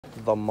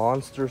The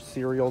Monster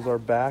cereals are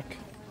back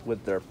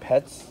with their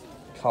pets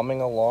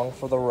coming along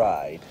for the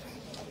ride.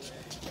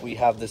 We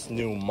have this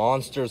new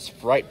Monsters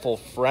Frightful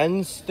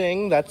Friends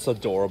thing. That's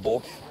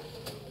adorable.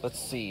 Let's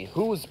see,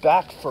 who's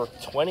back for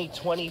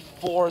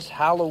 2024's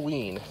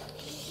Halloween?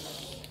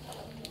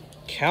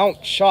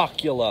 Count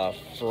Chocula,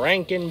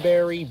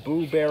 Frankenberry,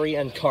 Boo Berry,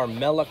 and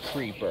Carmella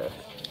Creeper.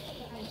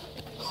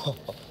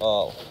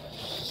 Oh,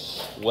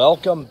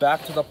 welcome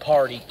back to the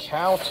party,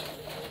 Count.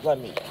 Let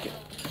me get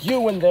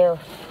you in there.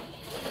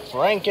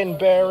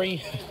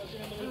 Frankenberry.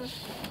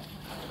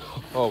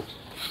 Oh,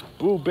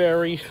 Boo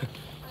Berry.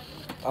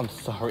 I'm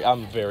sorry,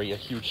 I'm a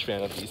huge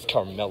fan of these.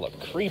 Carmella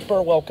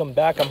Creeper, welcome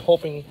back. I'm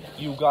hoping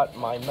you got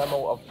my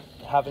memo of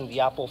having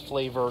the apple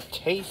flavor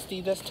tasty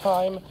this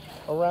time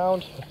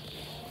around.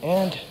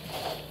 And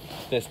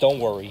this, don't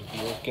worry,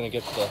 you're gonna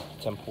get the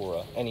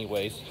tempura.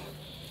 Anyways,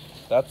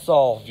 that's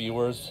all,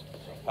 viewers.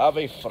 Have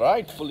a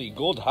frightfully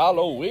good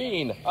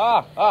Halloween.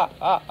 Ah, ah,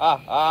 ah,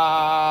 ah,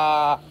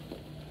 ah.